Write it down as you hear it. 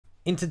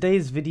In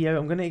today's video,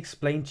 I'm going to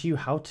explain to you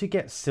how to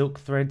get silk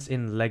threads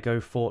in LEGO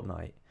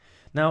Fortnite.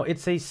 Now,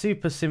 it's a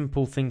super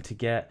simple thing to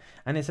get,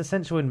 and it's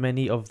essential in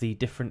many of the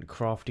different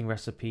crafting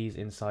recipes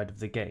inside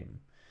of the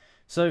game.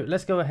 So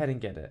let's go ahead and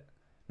get it.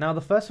 Now,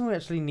 the first thing we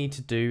actually need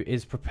to do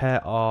is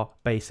prepare our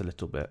base a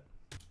little bit.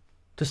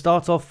 To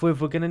start off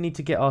with, we're going to need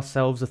to get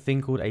ourselves a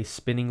thing called a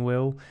spinning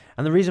wheel,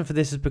 and the reason for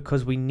this is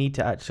because we need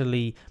to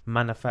actually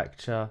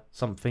manufacture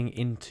something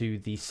into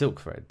the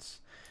silk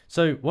threads.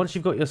 So once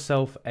you've got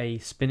yourself a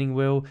spinning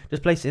wheel,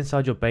 just place it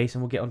inside your base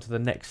and we'll get on to the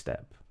next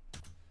step.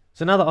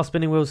 So now that our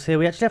spinning wheel's here,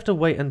 we actually have to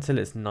wait until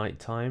it's night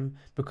time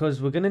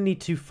because we're going to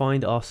need to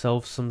find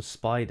ourselves some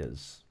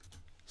spiders.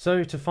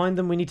 So to find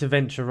them, we need to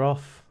venture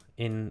off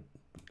on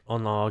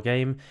our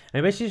game,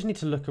 and we basically just need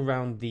to look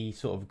around the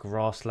sort of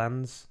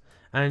grasslands,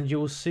 and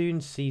you'll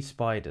soon see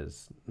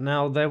spiders.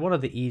 Now, they're one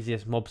of the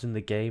easiest mobs in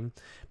the game,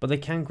 but they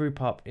can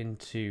group up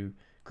into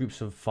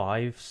groups of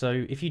 5,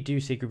 so if you do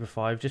see a group of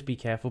 5, just be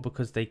careful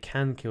because they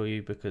can kill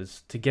you,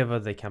 because together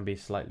they can be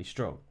slightly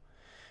strong.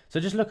 So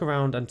just look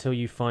around until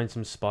you find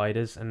some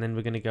spiders, and then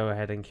we're going to go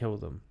ahead and kill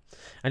them.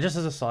 And just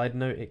as a side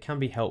note, it can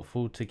be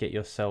helpful to get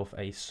yourself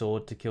a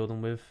sword to kill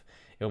them with.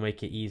 It'll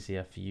make it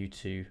easier for you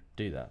to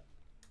do that.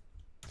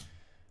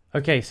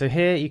 Okay, so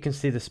here you can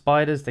see the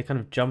spiders. They kind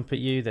of jump at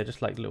you. They're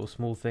just like little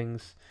small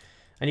things.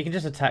 And you can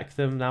just attack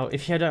them. Now,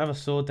 if you don't have a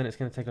sword, then it's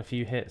going to take a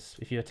few hits.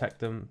 If you attack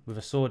them with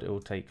a sword, it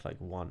will take like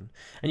 1.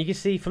 And you can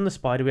see from the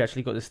spider, we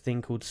actually got this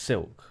thing called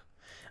silk.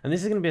 And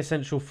this is going to be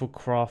essential for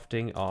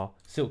crafting our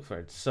silk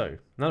threads. So,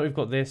 now that we've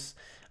got this,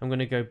 I'm going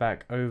to go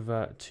back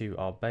over to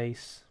our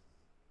base.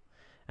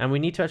 And we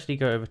need to actually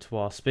go over to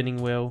our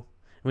spinning wheel.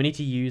 We need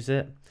to use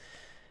it.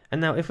 And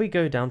now, if we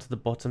go down to the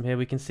bottom here,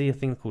 we can see a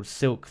thing called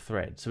silk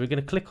thread. So we're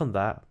going to click on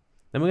that.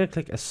 Then we're going to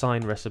click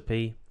assign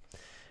recipe.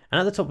 And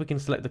at the top we can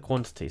select the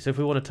quantity. So if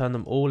we want to turn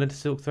them all into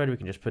silk thread, we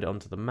can just put it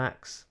onto the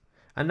max.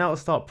 And now it'll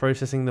start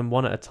processing them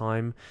one at a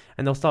time,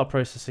 and they'll start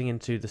processing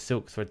into the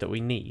silk thread that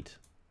we need.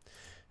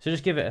 So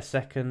just give it a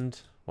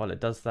second while it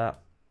does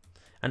that.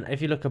 And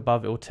if you look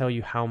above, it will tell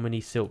you how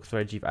many silk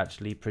threads you've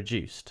actually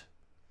produced.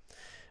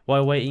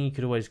 While waiting, you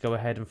could always go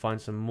ahead and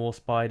find some more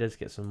spiders,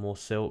 get some more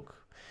silk.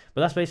 But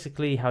that's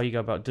basically how you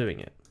go about doing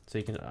it. So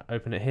you can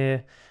open it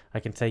here, I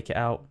can take it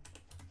out.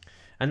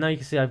 And now you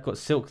can see I've got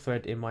silk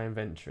thread in my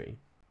inventory.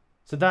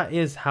 So that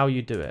is how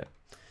you do it.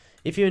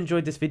 If you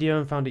enjoyed this video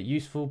and found it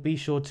useful, be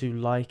sure to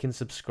like and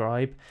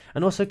subscribe,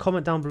 and also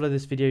comment down below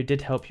this video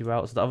did help you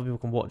out so that other people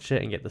can watch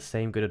it and get the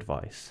same good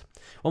advice.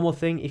 One more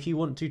thing, if you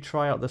want to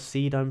try out the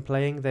seed I'm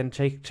playing, then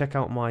check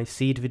out my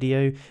seed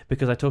video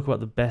because I talk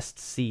about the best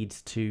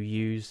seeds to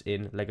use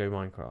in LEGO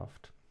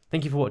Minecraft.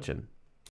 Thank you for watching.